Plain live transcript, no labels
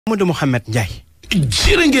Mamadou Ndiaye.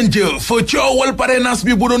 jërë ngeen jëf coowal parrainage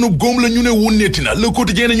bi bu doonu góom la ñu ne wunneeti na Le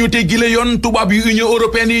Quotidien nañu teggile yoon tubaab yu Union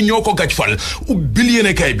européenne yi ñoo ko gàj fal ubbil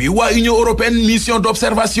yéenekaay bi waa Union européenne mission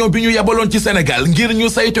d'observation bi ñu yabaloon ci Sénégal ngir ñu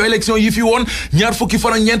saytu élection yi fi woon ñaar fukki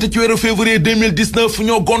fan ak ñeent ci weeru février 2019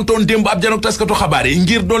 ñoo gontoon démb ab janook taskatu xabaar yi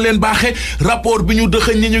ngir doon leen baaxe rapport bi ñu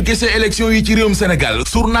dëxëñ ñi ñu gisee élection yi ci réewum Sénégal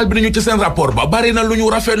journal bi nañu ci seen rapport ba bari na lu ñu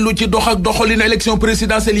rafetlu ci dox ak doxalin élection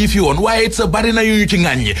présidentielle yi fi woon waaye it sa bari na yu ñu ci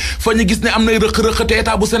ŋàññi fa ñu gis ne am nay rëq-rëq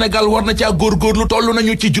état bu Sénégal war na ci ak góorgóorlu toll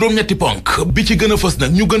nañu ci juróom-ñetti ponk bi ci gën a fës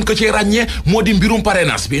nag ñu gën ko ci ràññee moo di mbirum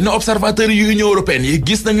parrainage bi ne observateur yu Union européenne yi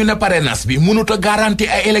gis nañu ne parrainage bi mënut a garanti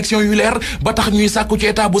ay élection yu leer ba tax ñuy sàkku ci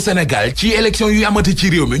état bu Sénégal ci élection yu amati ci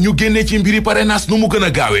réew mi ñu génnee ci mbiri parrainage nu mu gën a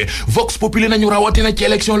gaawee Vox Populi nañu rawatina ci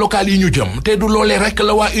élection locale yi ñu jëm te du loolee rek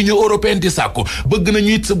la waa Union européenne di sàkku bëgg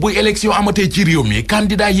nañu it buy élection amatee ci réew mi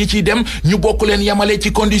candidat yi ciy dem ñu bokk leen yamale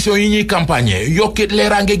ci conditions yi ñuy campagne yokkit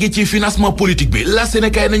leeraange gi ci financement politique bi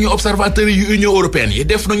Sénégal nañu observateur yu Union européenne yi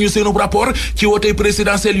def nañu seenub rapport ci wote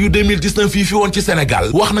présidentielle yu 2019 yi fi woon ci Sénégal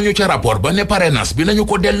wax nañu ca rapport ba ne parrainage bi nañu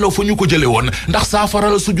ko delloo fa ñu ko jële woon ndax saafara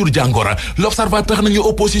la su jur jàngora l'observateur nañu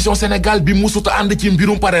opposition Sénégal bi musuta ànd ci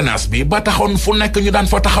mbirum parrainage bi ba taxoon fu nekk ñu daan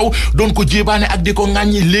fa taxaw doon ko jébaane ak di ko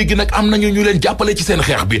ŋàññi léegi nag am nañu ñu leen jàppale ci seen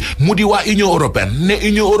xeex bi mu di waa Union européenne ne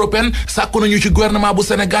Union européenne sàkku nañu ci gouvernement bu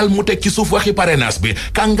Sénégal mu teg ci suuf waxi parrainage bi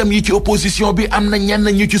kàngam yi ci opposition bi am na ñenn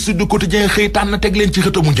ñu ci Sud Quotidien xëy tànn teg leen ci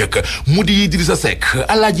xëtamu njëkk mu di Idrissa Seck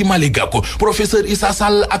Alaaji Malick Gakou professeur Issa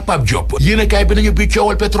Sall ak Pape Diop yéenekaay bi nañu bi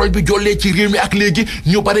coowal pétrole bi jollee ci réew mi ak léegi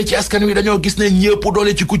ñu bari ci askan wi dañoo gis ne ñëpp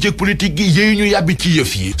doole ci kujjeg politique gi yéeyu ñu yàbbi ci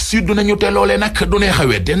yëf yi sud nañu te loolee nag du nee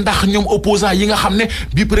xawedde ndax ñoom opposant yi nga xam ne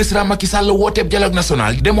bi président Macky Sall wooteeb dialogue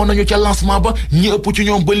national demoon nañu ca lancement ba ñi ëpp ci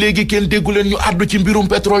ñoom ba léegi kenn déggu leen ñu àddu ci mbirum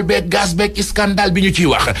pétrole beeg gaz beeg scandale bi ñu ciy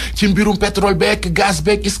wax ci mbirum pétrole beeg gaz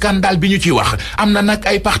beeg scandale bi ñu ciy wax am na nag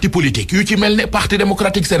ay parti politique yu ci mel ne parti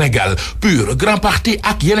démocratique Sénégal PUR grand parti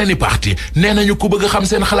ak yeneeni parti nee nañu ku bëgg a xam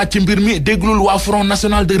seen xalaat ci mbir mi déglul waa Front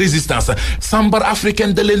national de résistance Chambre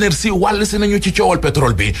africaine de l'énergie wàll si nañu ci coowal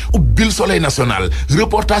pétrole bi ubbil Soleil national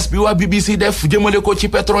reportage bi waa BBC def jëmale ko ci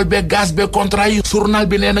pétrole beeg gaz beeg contrat yi journal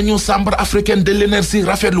bi nee nañu Chambre africaine de l'énergie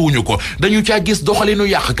rafetlu wuñu ko dañu caa gis doxalinu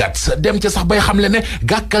yàqkat dem ca sax bay xamle ne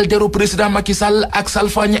gàkkal deru président Macky Sall ak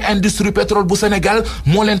salfaañe industrie pétrole bu Sénégal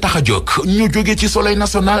moo leen tax a jóg ñu jóge ci Soleil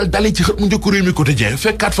national dali ci xët mu njëkk Revue quotidien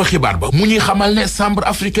fekkaat fa xibaar ba mu ñuy xamal ne Chambre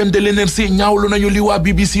africaine de l'énergie ñaawlu nañu li waa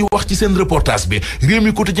BBC wax ci seen reportage bi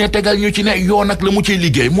Rewmi quotidien tegal ñu ci ne yoon ak la mu ciy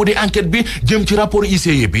liggéey mu di enquête bi jëm ci rapport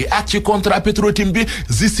ICE bi ak ci contrat Petro-Tim bi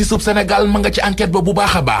justice sub Sénégal ma nga ci enquête ba bu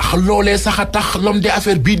baax a baax loolee sax a tax l'homme des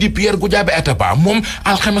affaires bii di Pierre Goudiaby Atepa moom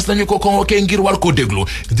alxames nañu ko convoqué ngir war koo déglu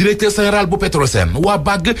directeur général bu Petrosen waa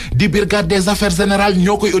BAG di brigade des affaires générales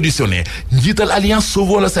ñoo koy auditionné njiital alliance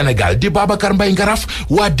Sauvons le Sénégal di Babacar Mbaye Ngaraf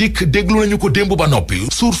waa DIC déglu nañu ko démb ba noppi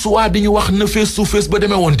source waa di ñu wax na fees su fees ba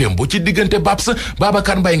demee woon démb ci diggante Babs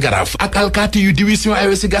Babacar Mbaye Ngaraf ak alkaati yu division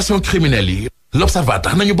investigation criminelle yi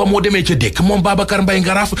L'Observateur nañu ba moo demee ca dëkk moom Babacar Mbaye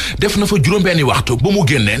Ngaraf def na fa juróom-benni waxtu ba mu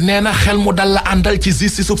génne nee na xel mu dal la àndal ci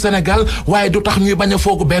justice sub Sénégal waaye du tax ñuy bañ a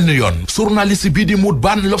foogu benn yoon journaliste bii di Mout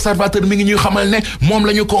Ban L'Observateur mi ngi ñuy xamal ne moom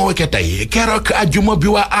la ñu convoqué tey keroog ajjuma bi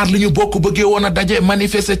waa aar li ñu bokk bëggee woon a daje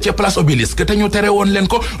manifester ca place Obélisque te ñu tere woon leen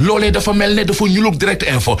ko loolee dafa mel ne dafa ñulug direct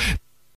info